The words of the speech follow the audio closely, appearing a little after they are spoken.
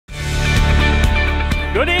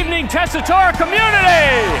Good evening, Tessitura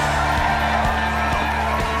community!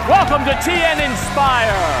 Welcome to TN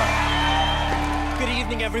Inspire. Good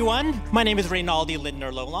evening, everyone. My name is Reynaldi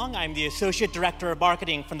Lindner-Lolong. I'm the Associate Director of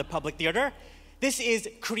Marketing from the Public Theater. This is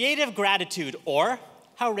Creative Gratitude, or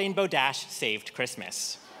How Rainbow Dash Saved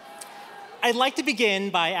Christmas. I'd like to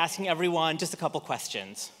begin by asking everyone just a couple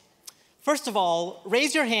questions. First of all,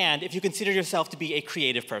 raise your hand if you consider yourself to be a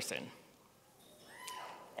creative person.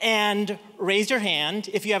 And raise your hand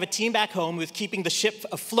if you have a team back home who's keeping the ship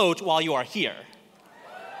afloat while you are here.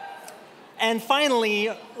 And finally,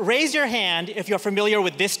 raise your hand if you're familiar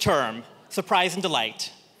with this term, surprise and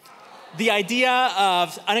delight. The idea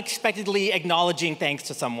of unexpectedly acknowledging thanks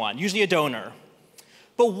to someone, usually a donor.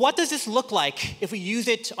 But what does this look like if we use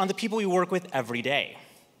it on the people we work with every day?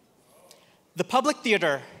 The Public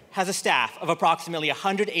Theater has a staff of approximately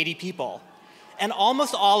 180 people, and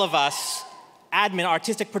almost all of us, admin,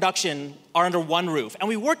 artistic production, are under one roof. And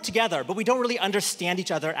we work together, but we don't really understand each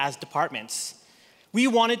other as departments. We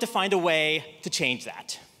wanted to find a way to change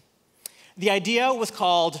that. The idea was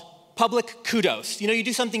called public kudos. You know, you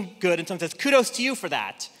do something good and someone says, kudos to you for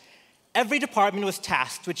that. Every department was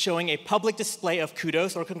tasked with showing a public display of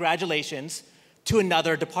kudos or congratulations to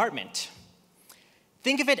another department.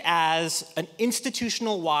 Think of it as an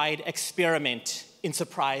institutional-wide experiment in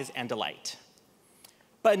surprise and delight.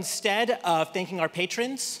 But instead of thanking our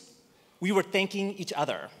patrons, we were thanking each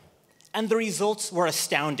other. And the results were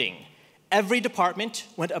astounding. Every department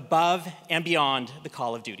went above and beyond the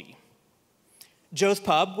call of duty. Joe's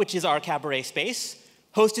Pub, which is our cabaret space,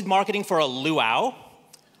 hosted marketing for a luau.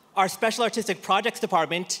 Our special artistic projects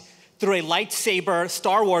department threw a lightsaber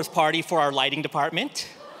Star Wars party for our lighting department.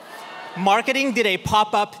 Marketing did a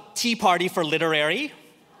pop-up tea party for literary.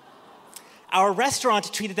 Our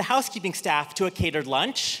restaurant treated the housekeeping staff to a catered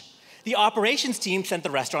lunch. The operations team sent the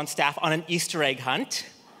restaurant staff on an Easter egg hunt.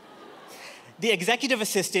 The executive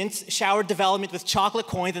assistants showered development with chocolate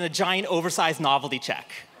coins and a giant oversized novelty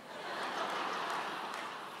check.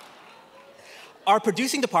 Our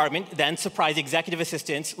producing department then surprised executive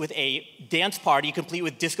assistants with a dance party complete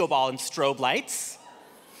with disco ball and strobe lights.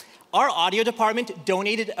 Our audio department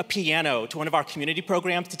donated a piano to one of our community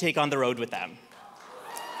programs to take on the road with them.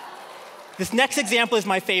 This next example is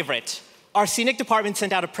my favorite. Our scenic department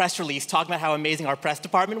sent out a press release talking about how amazing our press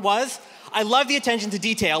department was. I love the attention to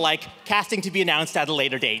detail, like casting to be announced at a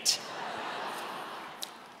later date.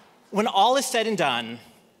 When all is said and done,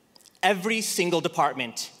 every single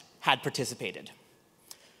department had participated.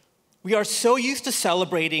 We are so used to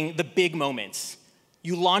celebrating the big moments.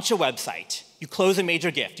 You launch a website, you close a major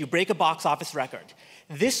gift, you break a box office record.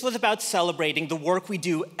 This was about celebrating the work we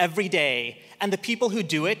do every day and the people who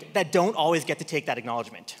do it that don't always get to take that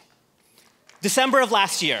acknowledgement. December of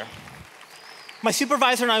last year, my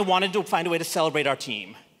supervisor and I wanted to find a way to celebrate our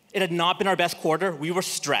team. It had not been our best quarter. We were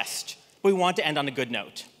stressed, but we wanted to end on a good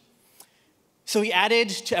note. So we added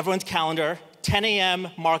to everyone's calendar 10 a.m.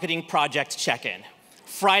 marketing project check-in,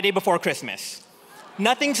 Friday before Christmas.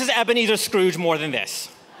 Nothing says Ebenezer Scrooge more than this.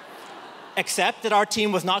 Except that our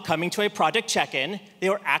team was not coming to a project check-in. They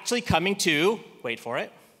were actually coming to, wait for it,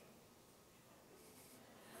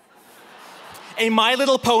 a My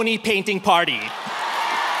Little Pony painting party.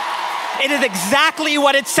 It is exactly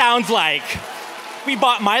what it sounds like. We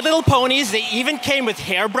bought My Little Ponies. They even came with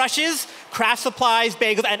hairbrushes, craft supplies,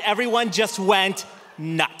 bagels, and everyone just went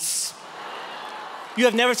nuts. You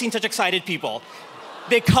have never seen such excited people.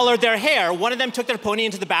 They colored their hair. One of them took their pony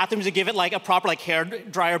into the bathroom to give it like a proper hair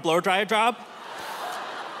dryer, blow dryer job.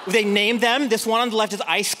 They named them. This one on the left is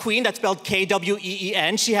Ice Queen. That's spelled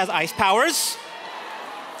K-W-E-E-N. She has ice powers.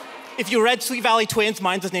 If you read Sweet Valley Twins,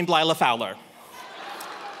 mine was named Lila Fowler.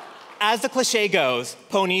 As the cliche goes,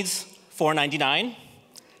 ponies, $4.99.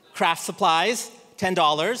 Craft supplies,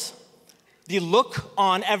 $10. The look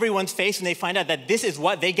on everyone's face when they find out that this is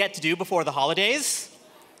what they get to do before the holidays,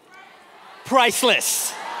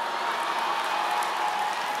 priceless.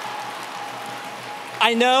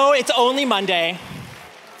 I know it's only Monday,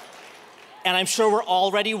 and I'm sure we're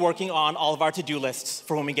already working on all of our to-do lists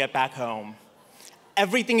for when we get back home.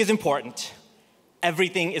 Everything is important.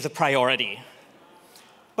 Everything is a priority.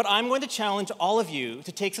 But I'm going to challenge all of you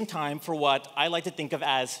to take some time for what I like to think of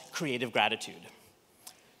as creative gratitude.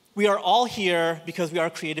 We are all here because we are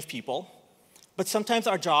creative people, but sometimes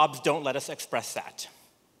our jobs don't let us express that.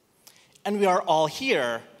 And we are all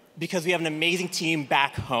here because we have an amazing team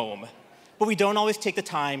back home, but we don't always take the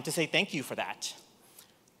time to say thank you for that.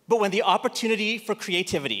 But when the opportunity for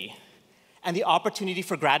creativity and the opportunity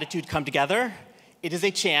for gratitude come together, it is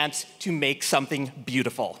a chance to make something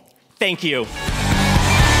beautiful. Thank you.